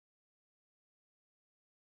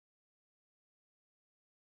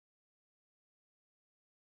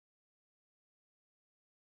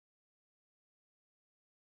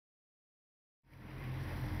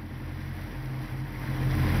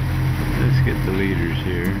the leaders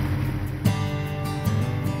here.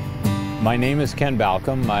 My name is Ken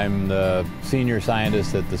Balcomb. I'm the senior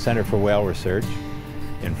scientist at the Center for Whale Research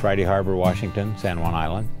in Friday Harbor, Washington, San Juan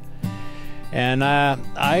Island. And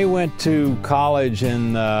I went to college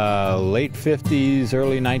in the late 50s,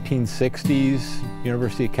 early 1960s,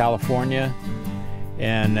 University of California.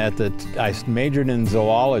 And I majored in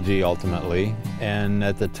zoology ultimately. And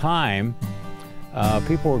at the time,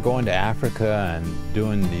 people were going to Africa and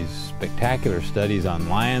doing these spectacular studies on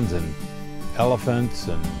lions and elephants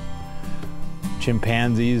and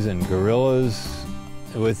chimpanzees and gorillas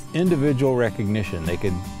with individual recognition. They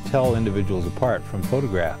could tell individuals apart from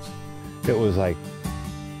photographs. It was like,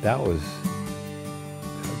 that was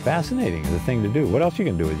fascinating, the thing to do. What else you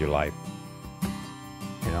can do with your life?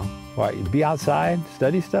 You know, why, be outside,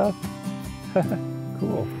 study stuff?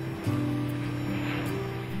 Cool.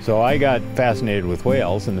 So I got fascinated with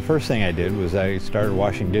whales, and the first thing I did was I started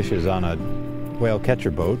washing dishes on a whale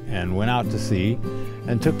catcher boat and went out to sea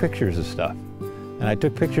and took pictures of stuff. And I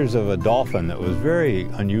took pictures of a dolphin that was very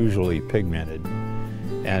unusually pigmented.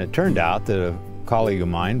 And it turned out that a colleague of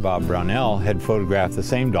mine, Bob Brownell, had photographed the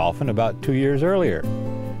same dolphin about 2 years earlier.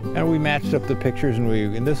 And we matched up the pictures,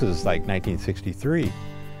 and this is like 1963.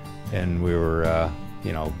 And we were,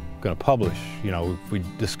 you know, going to publish. You know, if we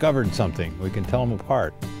discovered something, we can tell them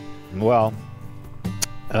apart. Well,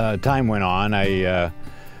 time went on. I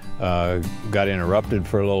got interrupted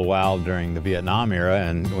for a little while during the Vietnam era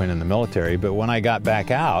and went in the military. But when I got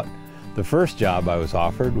back out, the first job I was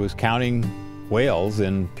offered was counting whales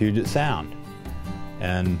in Puget Sound.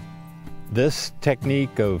 And this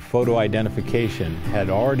technique of photo identification had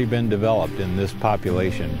already been developed in this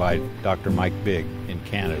population by Dr. Mike Bigg in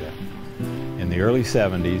Canada. In the early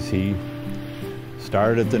 70s, he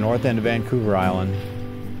started at the north end of Vancouver Island,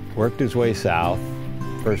 worked his way south.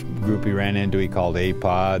 First group he ran into he called A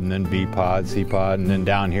pod, and then B pod, C pod, and then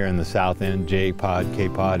down here in the south end, J pod, K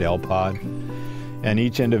pod, L pod. And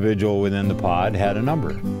each individual within the pod had a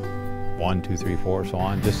number. 1, 2, 3, 4, so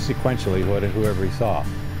on, just sequentially whoever he saw.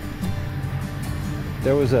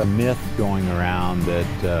 There was a myth going around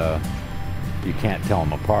that you can't tell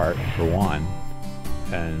them apart, for one.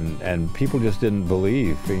 And people just didn't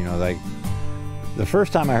believe, you know, like, the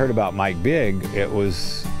first time I heard about Mike Bigg, it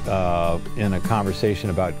was in a conversation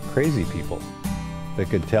about crazy people that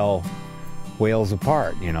could tell whales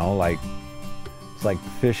apart, you know, like, it's like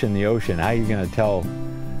fish in the ocean. How are you going to tell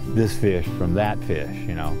this fish from that fish,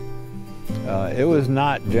 you know? It was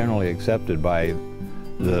not generally accepted by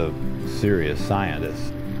the serious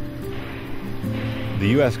scientists. The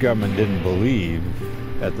U.S. government didn't believe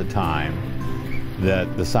at the time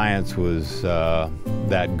that the science was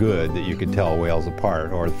that good that you could tell whales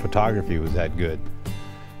apart, or the photography was that good.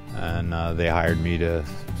 And they hired me to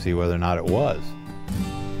see whether or not it was.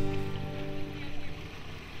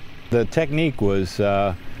 The technique was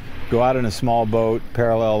go out in a small boat,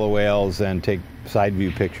 parallel the whales, and take side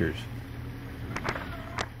view pictures.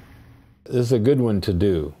 This is a good one to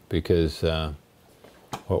do because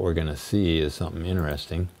what we're going to see is something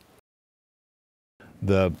interesting.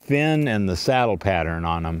 The fin and the saddle pattern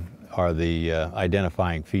on them are the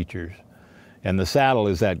identifying features. And the saddle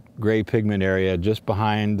is that gray pigment area just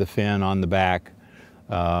behind the fin on the back.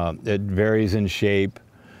 It varies in shape.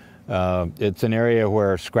 It's an area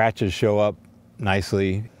where scratches show up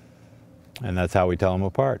nicely, and that's how we tell them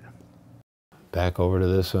apart. Back over to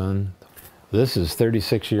this one. This is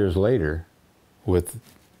 36 years later with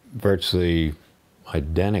virtually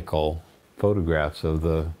identical photographs of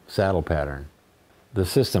the saddle pattern. The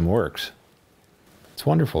system works. It's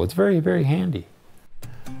wonderful. It's very, very handy.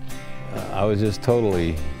 I was just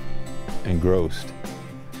totally engrossed.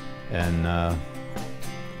 And I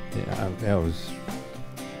was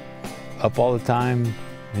up all the time,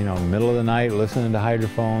 you know, middle of the night, listening to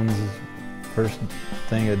hydrophones, first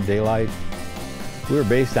thing at daylight. We were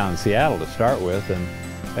based down in Seattle to start with, and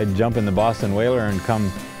I'd jump in the Boston Whaler and come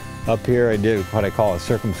up here. I did what I call a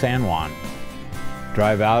San Juan.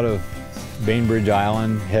 Drive out of Bainbridge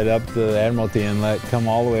Island, head up the Admiralty Inlet, come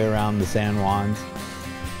all the way around the San Juans,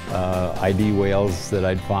 ID whales that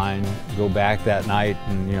I'd find, go back that night,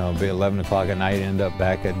 and you know, be 11 o'clock at night, end up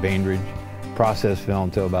back at Bainbridge, process film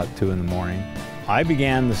until about 2 in the morning. I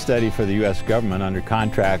began the study for the U.S. government under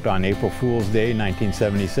contract on April Fool's Day,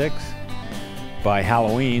 1976. By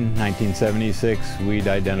Halloween 1976, we'd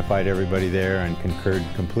identified everybody there and concurred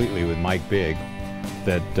completely with Mike Bigg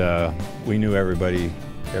that we knew everybody,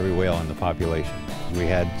 every whale in the population. We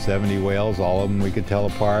had 70 whales, all of them we could tell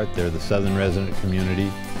apart. They're the southern resident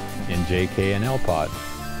community in J, K, and L pod.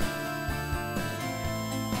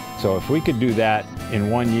 So if we could do that in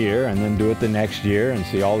 1 year and then do it the next year and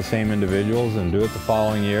see all the same individuals and do it the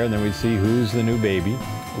following year, and then we'd see who's the new baby.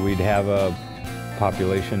 We'd have a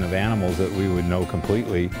population of animals that we would know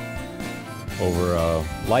completely over a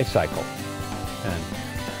life cycle and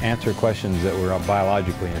answer questions that were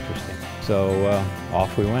biologically interesting. So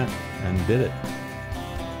off we went and did it.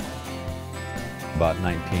 About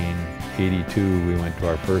 1982, we went to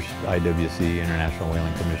our first IWC, International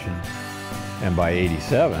Whaling Commission. And by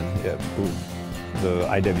 87, the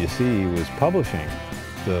IWC was publishing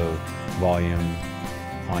the volume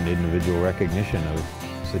on individual recognition of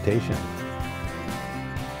cetaceans.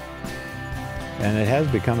 And it has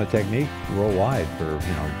become a technique worldwide for,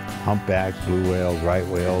 you know, humpbacks, blue whales, right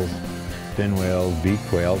whales, fin whales,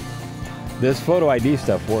 beaked whales. This photo ID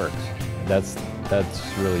stuff works. That's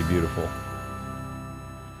really beautiful.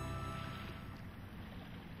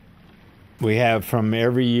 We have from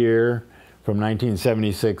every year, from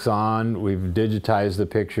 1976 on, we've digitized the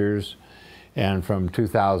pictures, and from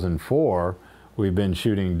 2004, we've been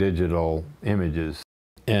shooting digital images.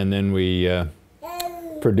 And then we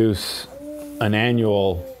produce an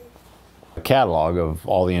annual catalog of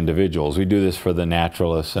all the individuals. We do this for the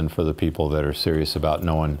naturalists and for the people that are serious about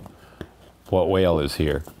knowing what whale is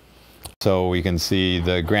here. So we can see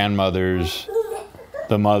the grandmothers,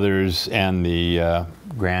 the mothers, and the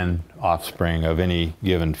grand offspring of any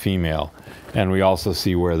given female. And we also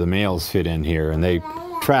see where the males fit in here, and they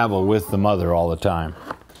travel with the mother all the time.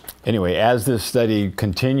 Anyway, as this study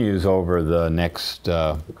continues over the next,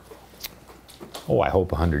 I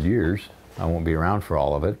hope 100 years, I won't be around for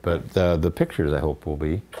all of it, but the pictures I hope will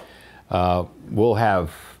be, we'll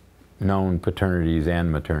have known paternities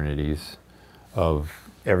and maternities of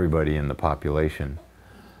everybody in the population.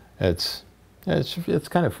 It's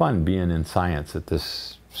kind of fun being in science at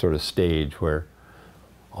this sort of stage where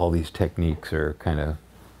all these techniques are kind of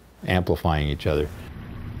amplifying each other.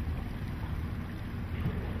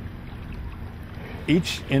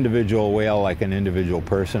 Each individual whale, like an individual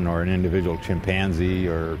person or an individual chimpanzee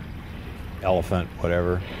or elephant,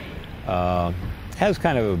 whatever, has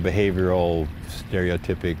kind of a behavioral,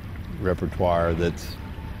 stereotypic repertoire that's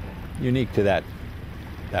unique to that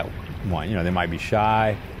one. You know, they might be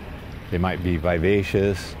shy, they might be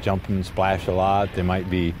vivacious, jump and splash a lot, they might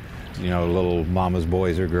be, you know, little mama's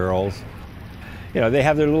boys or girls. You know, they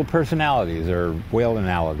have their little personalities or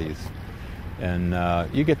whalenalities, and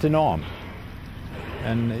you get to know them.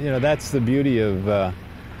 And, you know, that's the beauty of,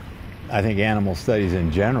 I think, animal studies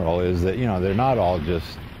in general, is that, you know, they're not all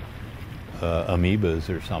just amoebas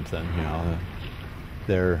or something, you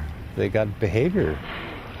know. They got behavior.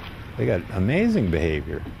 They got amazing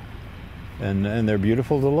behavior. And they're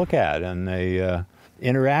beautiful to look at, and they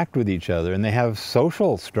interact with each other, and they have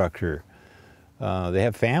social structure. They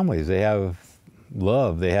have families, they have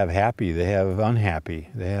love, they have happy, they have unhappy,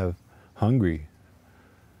 they have hungry,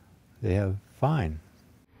 they have fine.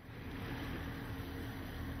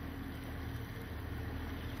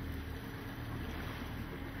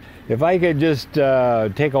 If I could just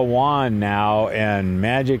take a wand now and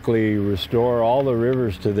magically restore all the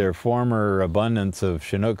rivers to their former abundance of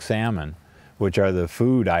Chinook salmon, which are the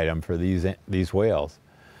food item for these whales,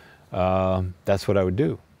 that's what I would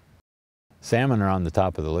do. Salmon are on the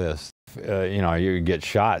top of the list. You know, you get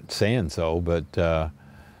shot saying so, but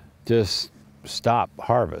just stop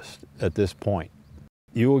harvest at this point.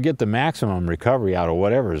 You will get the maximum recovery out of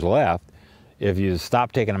whatever's left if you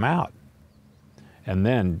stop taking them out. And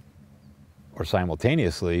then, or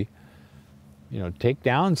simultaneously, you know, take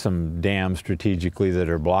down some dams strategically that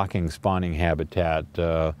are blocking spawning habitat.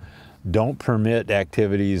 Don't permit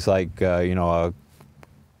activities like, you know, a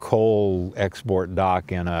coal export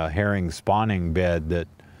dock in a herring spawning bed that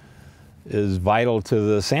is vital to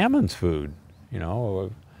the salmon's food. You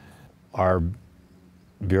know, our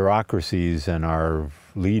bureaucracies and our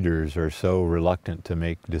leaders are so reluctant to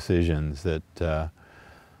make decisions that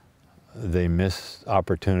they miss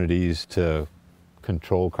opportunities to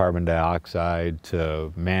control carbon dioxide,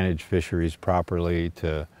 to manage fisheries properly,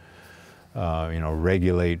 to you know,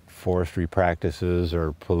 regulate forestry practices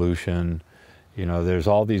or pollution. You know, there's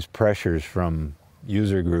all these pressures from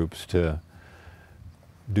user groups to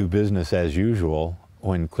do business as usual,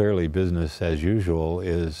 when clearly business as usual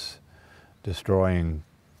is destroying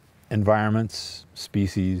environments,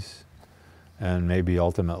 species, and maybe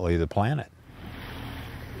ultimately the planet.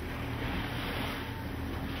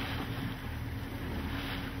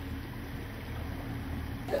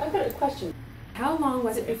 I've got a question. How long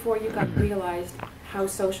was it before you got realized how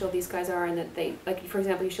social these guys are, and that they, like, for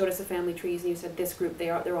example, you showed us the family trees and you said this group,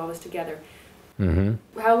 they're always together.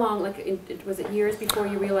 How long, was it years before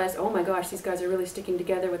you realized, oh my gosh, these guys are really sticking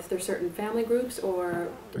together with their certain family groups, or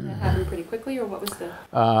did that happen pretty quickly, or what was the...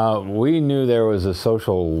 We knew there was a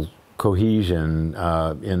social cohesion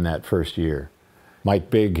in that first year. Mike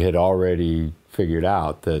Bigg had already figured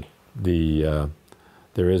out that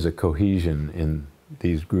there is a cohesion in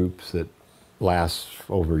these groups that lasts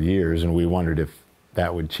over years, and we wondered if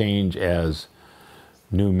that would change as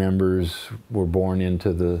new members were born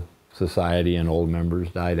into the society and old members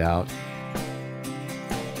died out.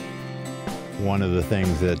 One of the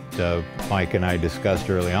things that Mike and I discussed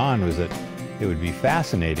early on was that it would be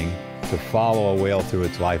fascinating to follow a whale through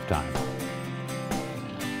its lifetime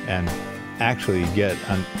and actually get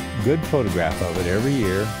a good photograph of it every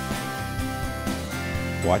year,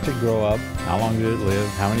 watch it grow up, how long did it live,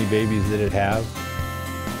 how many babies did it have.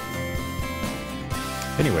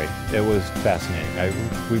 Anyway, it was fascinating.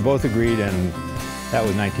 We both agreed, and that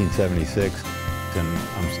was 1976, and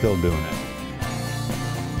I'm still doing it.